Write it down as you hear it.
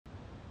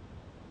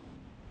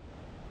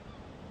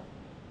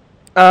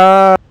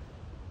Oh,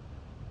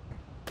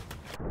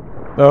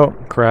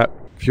 crap.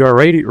 If you are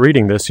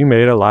reading this, you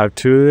made it live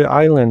to the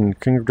island.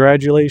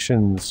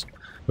 Congratulations.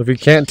 If you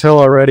can't tell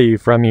already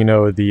from, you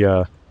know,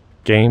 the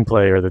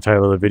gameplay or the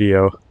title of the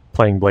video,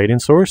 playing Blade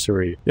and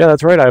Sorcery. Yeah,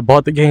 that's right, I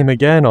bought the game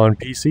again on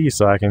PC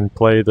so I can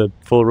play the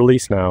full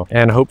release now.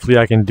 And hopefully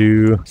I can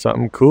do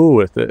something cool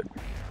with it.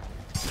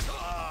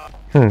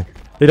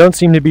 They don't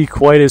seem to be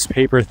quite as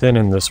paper thin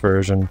in this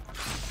version.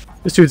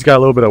 This dude's got a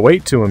little bit of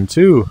weight to him,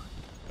 too.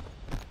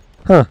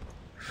 Huh.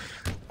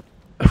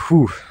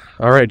 Whew.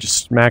 Alright, just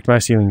smacked my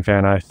ceiling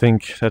fan. I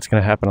think that's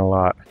gonna happen a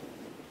lot.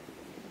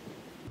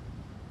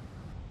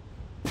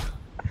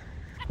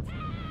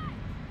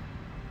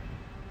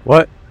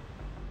 What?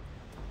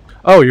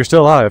 Oh, you're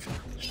still alive.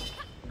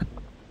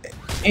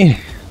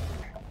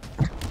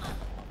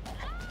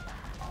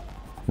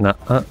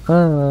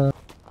 Nuh-uh-uh.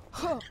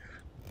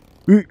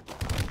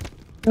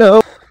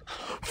 No!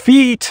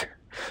 Feet!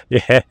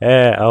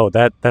 Yeah! Oh,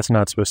 that's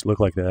not supposed to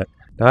look like that.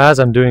 Now, as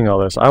I'm doing all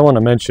this, I want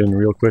to mention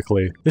real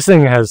quickly, this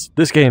game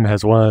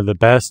has one of the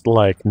best,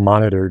 like,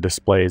 monitor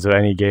displays of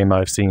any game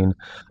I've seen.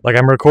 Like,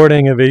 I'm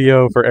recording a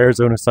video for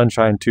Arizona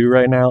Sunshine 2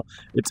 right now.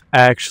 It's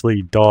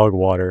actually dog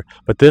water.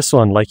 But this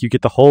one, like, you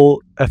get the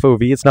whole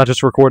FOV. It's not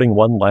just recording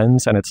one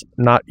lens, and it's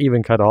not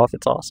even cut off.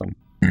 It's awesome.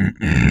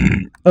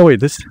 Oh,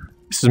 wait, this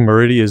is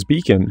Meridia's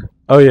beacon.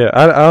 Oh yeah,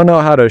 I don't know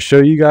how to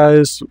show you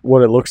guys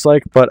what it looks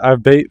like, but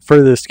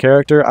for this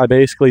character, I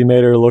basically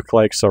made her look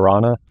like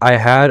Serana. I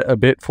had a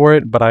bit for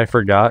it, but I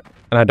forgot,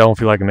 and I don't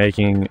feel like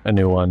making a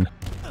new one.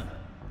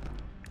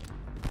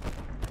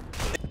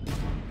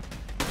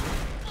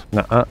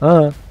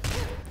 Nuh-uh-uh.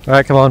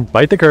 Alright, come on,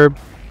 bite the curb.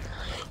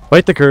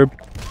 Bite the curb.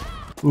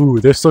 Ooh,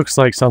 this looks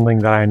like something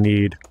that I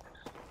need,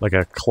 like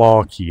a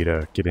claw key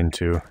to get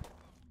into.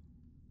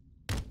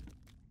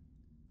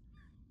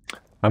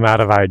 I'm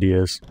out of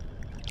ideas.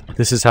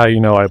 This is how you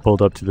know I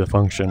pulled up to the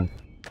function.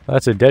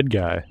 That's a dead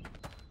guy.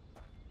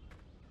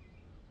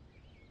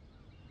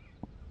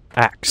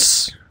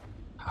 Axe.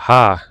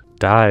 Ha!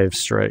 Dive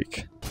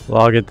strike.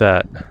 Well, I'll get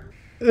that.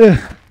 Ugh.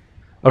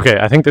 Okay,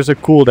 I think there's a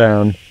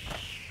cooldown.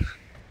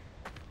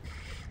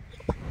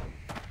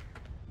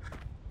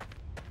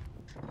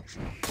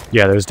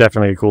 Yeah, there's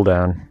definitely a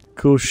cooldown.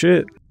 Cool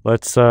shit.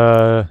 Let's,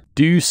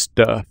 do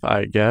stuff,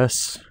 I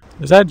guess.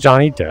 Is that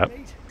Johnny Depp?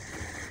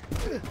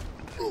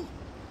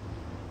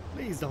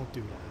 Please don't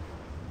do that.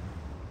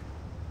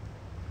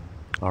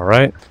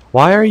 Alright.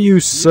 Why are you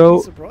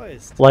so,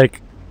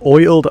 like,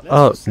 oiled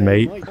up,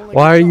 mate?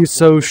 Why are you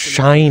so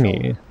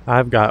shiny?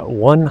 I've got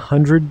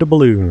 100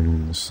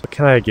 doubloons. What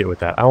can I get with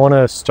that? I want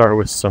to start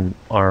with some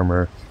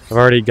armor. I've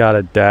already got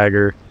a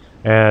dagger,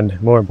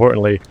 and more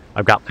importantly,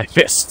 I've got my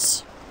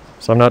fists.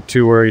 So I'm not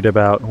too worried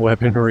about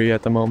weaponry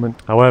at the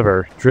moment.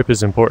 However, drip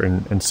is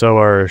important, and so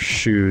are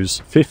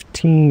shoes.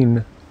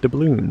 15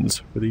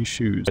 doubloons for these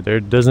shoes. There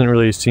doesn't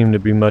really seem to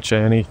be much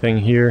of anything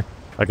here.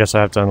 I guess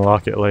I have to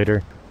unlock it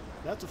later.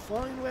 That's a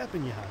fine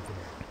weapon you have there.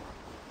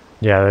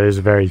 Yeah, that is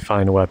a very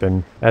fine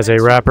weapon. As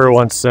a rapper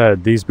once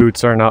said, these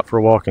boots are not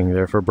for walking,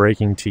 they're for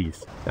breaking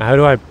teeth. Now, how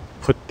do I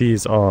put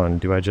these on?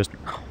 Do I just...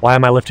 Why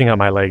am I lifting up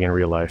my leg in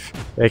real life?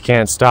 They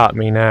can't stop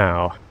me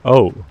now.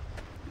 Oh.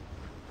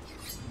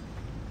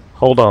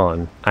 Hold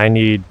on. I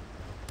need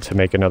to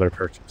make another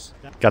purchase.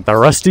 Got the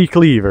rusty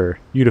cleaver.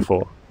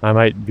 Beautiful. I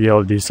might be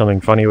able to do something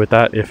funny with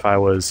that if I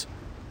was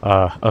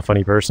a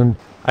funny person.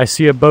 I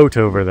see a boat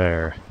over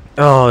there.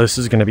 Oh, this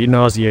is gonna be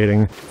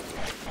nauseating.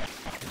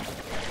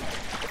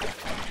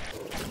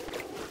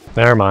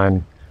 Never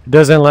mind. It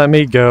doesn't let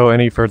me go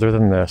any further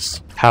than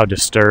this. How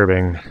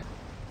disturbing.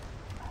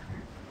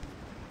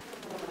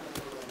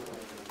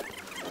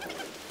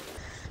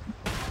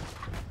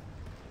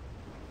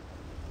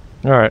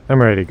 Alright,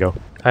 I'm ready to go.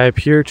 I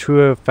appear to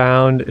have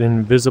found an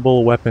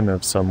invisible weapon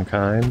of some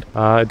kind.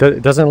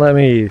 It doesn't let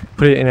me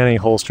put it in any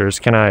holsters.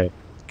 Can I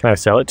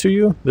sell it to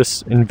you?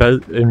 This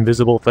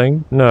invisible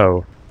thing?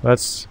 No.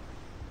 That's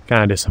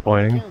kind of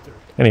disappointing.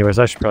 Anyways,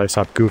 I should probably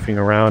stop goofing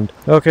around.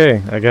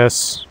 Okay, I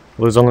guess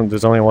there's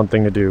only one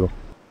thing to do.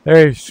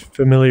 Very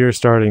familiar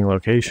starting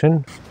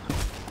location.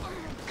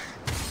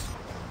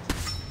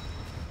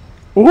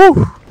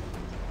 Woo!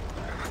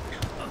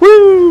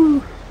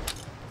 Woo!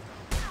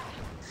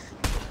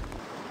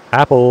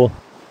 Apple.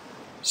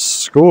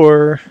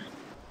 Score.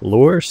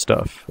 Lore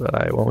stuff that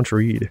I won't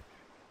read.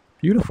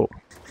 Beautiful.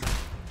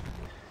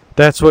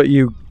 That's what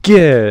you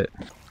get.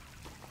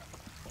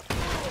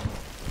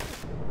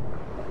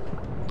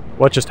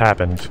 What just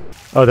happened?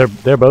 Oh,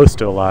 they're both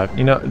still alive.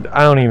 You know,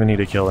 I don't even need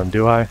to kill them,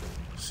 do I?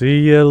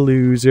 See ya,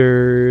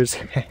 losers.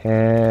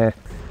 I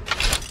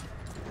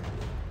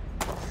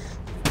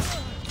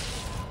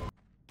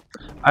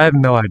have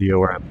no idea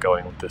where I'm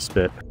going with this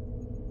bit.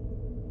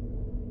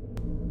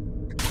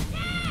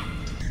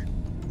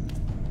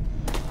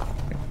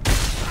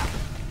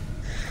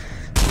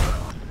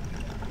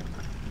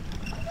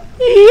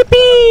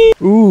 Yippee!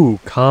 Ooh,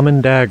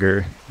 common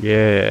dagger.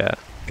 Yeah,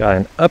 got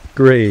an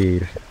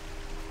upgrade.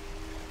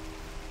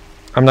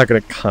 I'm not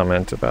gonna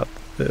comment about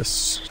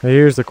this.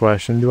 Here's the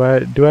question: Do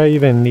I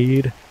even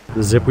need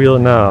The zip wheel?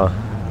 No.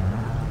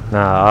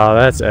 Nah,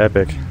 that's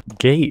epic.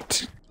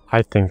 Gate.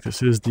 I think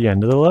this is the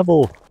end of the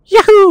level.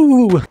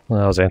 Yahoo! Well,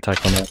 that was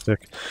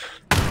anticlimactic.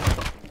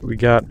 We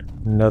got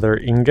another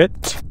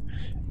ingot,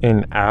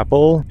 an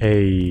apple,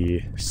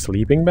 a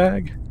sleeping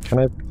bag. Can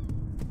I?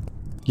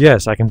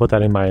 Yes, I can put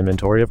that in my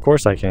inventory. Of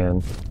course I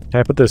can. Can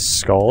I put this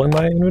skull in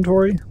my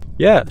inventory?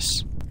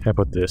 Yes. Can I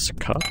put this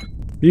cup?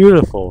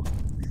 Beautiful.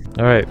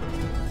 Alright.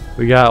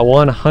 We got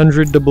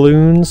 100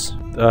 doubloons,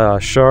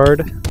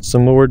 shard,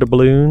 some more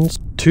doubloons,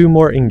 2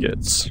 more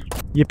ingots.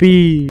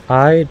 Yippee!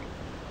 I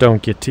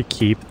don't get to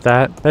keep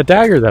that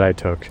dagger that I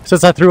took.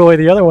 Since I threw away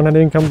the other one, I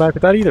didn't come back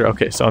with that either.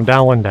 Okay, so I'm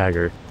down 1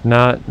 dagger.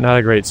 Not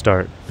a great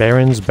start.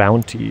 Baron's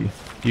Bounty.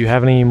 Do you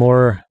have any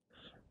more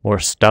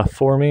stuff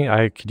for me?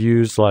 I could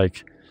use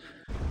like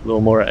a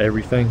little more of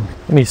everything.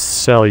 Let me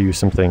sell you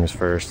some things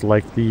first,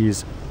 like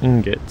these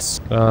ingots.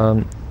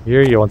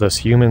 Here, you want this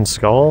human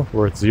skull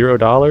worth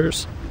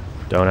 $0?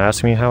 Don't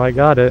ask me how I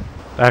got it.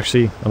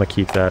 Actually, I'm gonna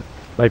keep that.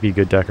 Might be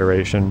good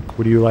decoration.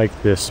 Would you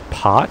like this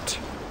pot?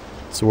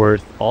 It's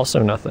worth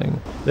also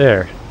nothing.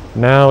 There.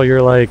 Now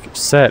you're like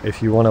set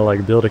if you want to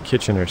like build a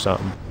kitchen or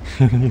something.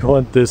 You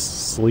want this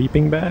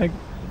sleeping bag?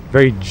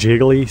 Very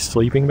jiggly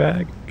sleeping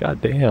bag? God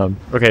damn.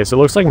 Okay, so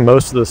it looks like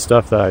most of the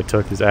stuff that I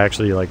took is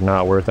actually like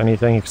not worth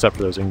anything except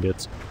for those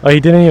ingots. Oh, he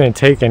didn't even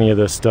take any of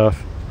this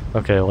stuff.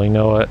 Okay, well, you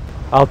know what?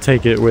 I'll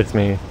take it with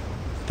me.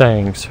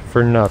 Thanks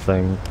for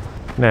nothing.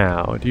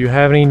 Now, do you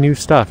have any new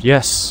stuff?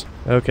 Yes.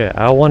 Okay,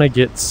 I want to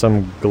get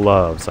some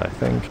gloves, I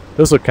think.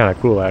 Those look kind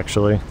of cool,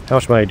 actually. How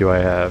much money do I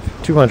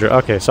have? 200.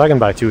 Okay, so I can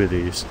buy 2 of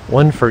these.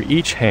 1 for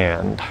each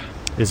hand.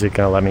 Is it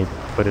gonna let me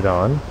put it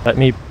on? Let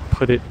me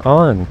put it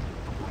on,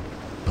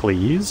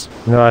 please.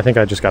 No, I think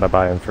I just gotta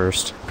buy them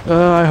first.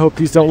 I hope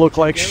these don't look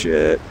like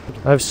shit.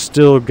 I've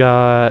still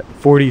got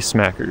 40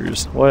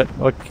 smackers.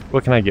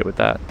 What can I get with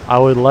that? I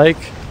would like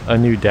a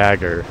new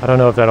dagger. I don't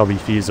know if that'll be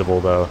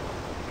feasible, though.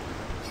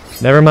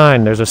 Never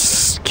mind, there's a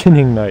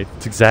skinning knife.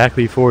 It's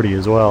exactly 40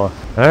 as well.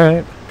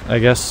 Alright, I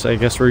guess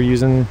we're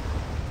using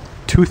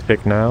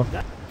toothpick now.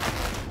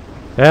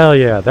 Hell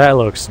yeah, that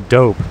looks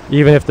dope.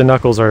 Even if the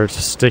knuckles are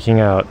sticking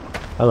out.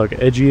 I look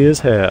edgy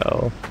as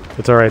hell.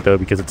 It's alright though,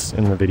 because it's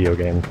in the video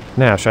game.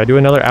 Now, should I do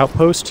another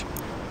outpost?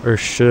 Or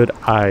should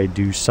I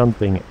do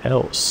something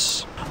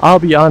else? I'll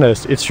be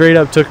honest, it straight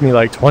up took me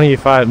like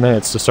 25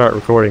 minutes to start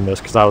recording this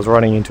because I was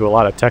running into a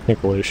lot of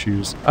technical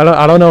issues. I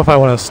don't know if I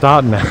want to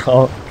stop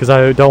now because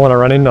I don't want to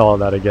run into all of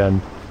that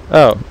again.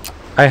 Oh,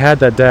 I had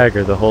that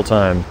dagger the whole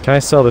time. Can I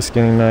sell the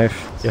skinning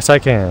knife? Yes, I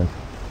can.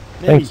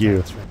 Thank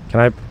you. Can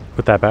I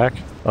put that back?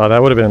 Oh,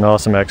 that would have been an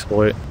awesome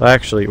exploit.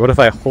 Actually, what if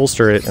I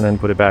holster it and then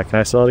put it back? Can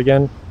I sell it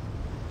again?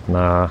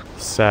 Nah,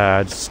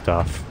 sad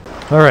stuff.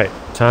 Alright,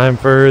 time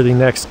for the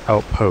next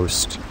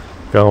outpost.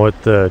 Going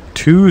with the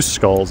 2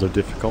 skulls of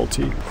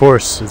difficulty. Of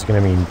course, it's gonna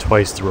mean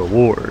twice the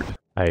reward.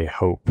 I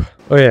hope.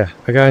 Oh yeah,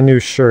 I got a new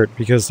shirt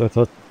because I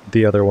thought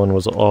the other one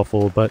was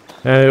awful, but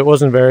it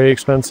wasn't very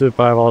expensive,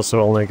 but I've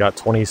also only got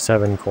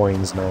 27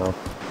 coins now.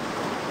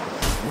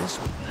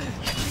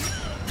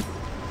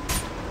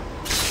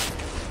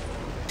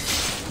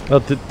 Oh,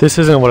 this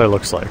isn't what it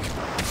looks like.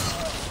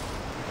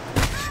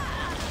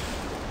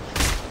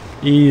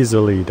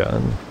 Easily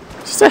done.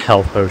 Just a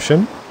health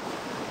potion.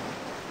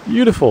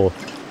 Beautiful.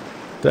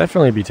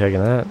 Definitely be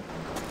taking that.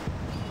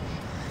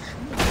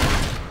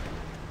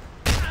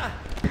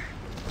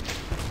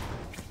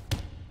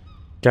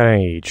 Got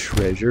any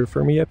treasure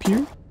for me up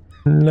here?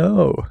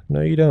 No,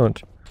 you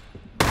don't.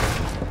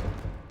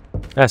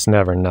 That's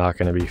never not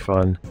gonna be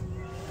fun.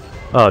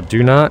 Oh,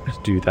 do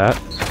not do that.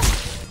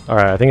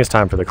 Alright, I think it's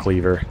time for the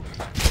cleaver.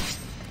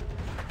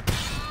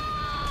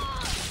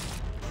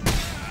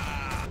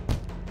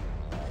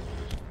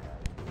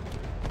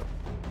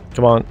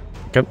 Come on,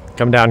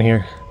 come down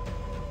here.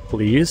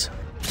 Please.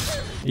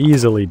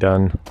 Easily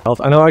done. Health.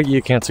 I know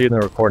you can't see it in the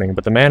recording,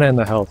 but the mana and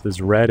the health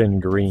is red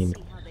and green.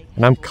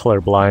 And I'm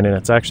colorblind, and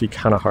it's actually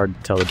kind of hard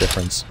to tell the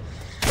difference.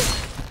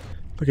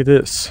 Look at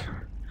this.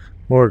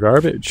 More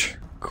garbage.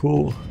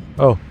 Cool.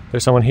 Oh,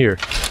 there's someone here.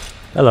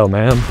 Hello,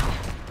 ma'am.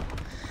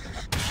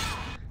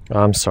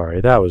 I'm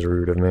sorry, that was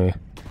rude of me.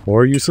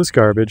 More useless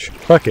garbage.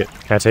 Fuck it.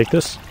 Can I take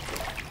this?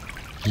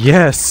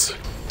 Yes!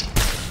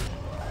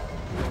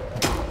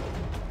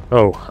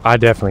 Oh, I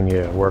definitely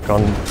need to work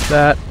on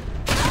that.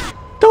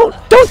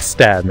 Don't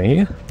stab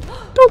me.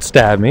 Don't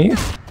stab me.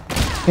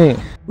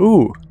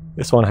 Ooh,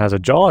 this one has a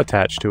jaw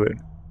attached to it.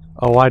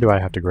 Oh, why do I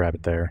have to grab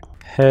it there?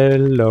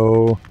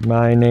 Hello,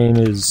 my name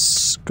is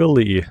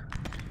Scully.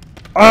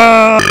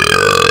 Ah!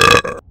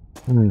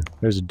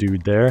 There's a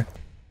dude there.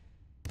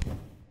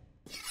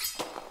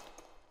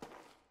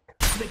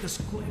 Make us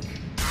quick.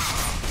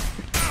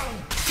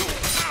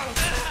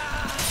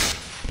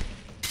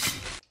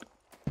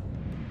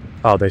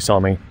 Oh, they saw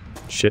me.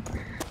 Shit.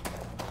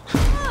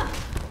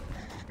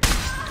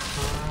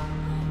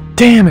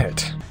 Damn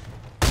it!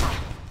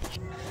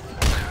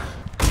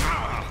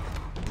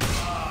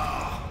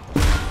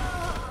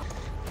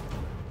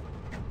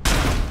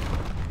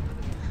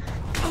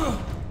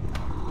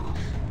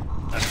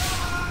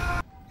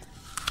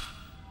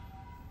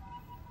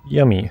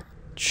 Yummy.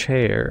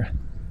 Chair.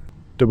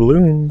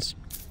 Doubloons.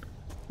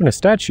 And a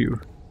statue.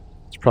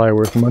 It's probably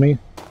worth money.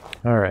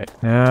 Alright,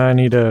 now I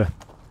need to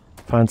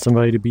find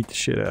somebody to beat the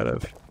shit out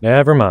of.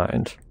 Never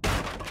mind.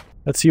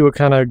 Let's see what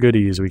kind of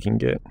goodies we can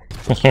get.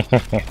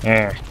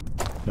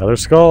 Another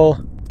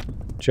skull.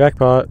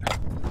 Jackpot.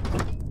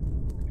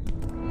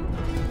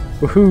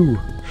 Woohoo!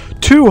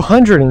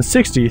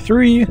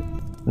 263!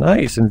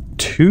 Nice, and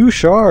 2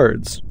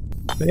 shards.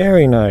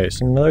 Very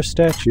nice. Another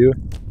statue.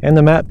 And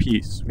the map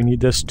piece. We need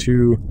this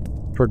to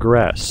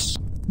progress.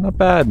 Not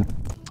bad.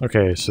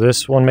 Okay, so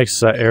this one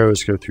makes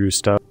arrows go through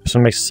stuff. This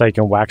one makes it so you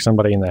can whack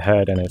somebody in the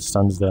head and it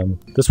stuns them.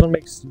 This one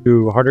makes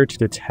you harder to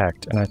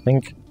detect, and I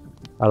think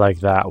I like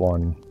that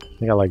one. I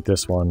think I like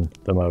this one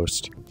the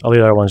most. All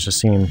the other ones just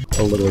seem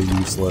a little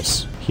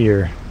useless.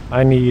 Here,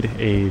 I need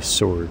a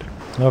sword.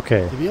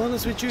 Okay, To be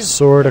honest with you,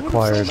 sword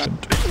acquired.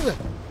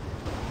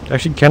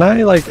 Actually, can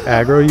I like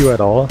aggro you at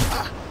all?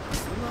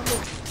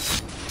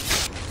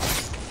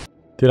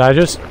 Did I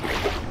just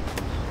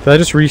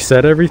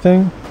reset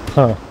everything?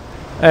 Huh.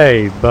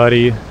 Hey,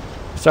 buddy.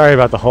 Sorry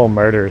about the whole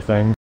murder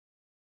thing.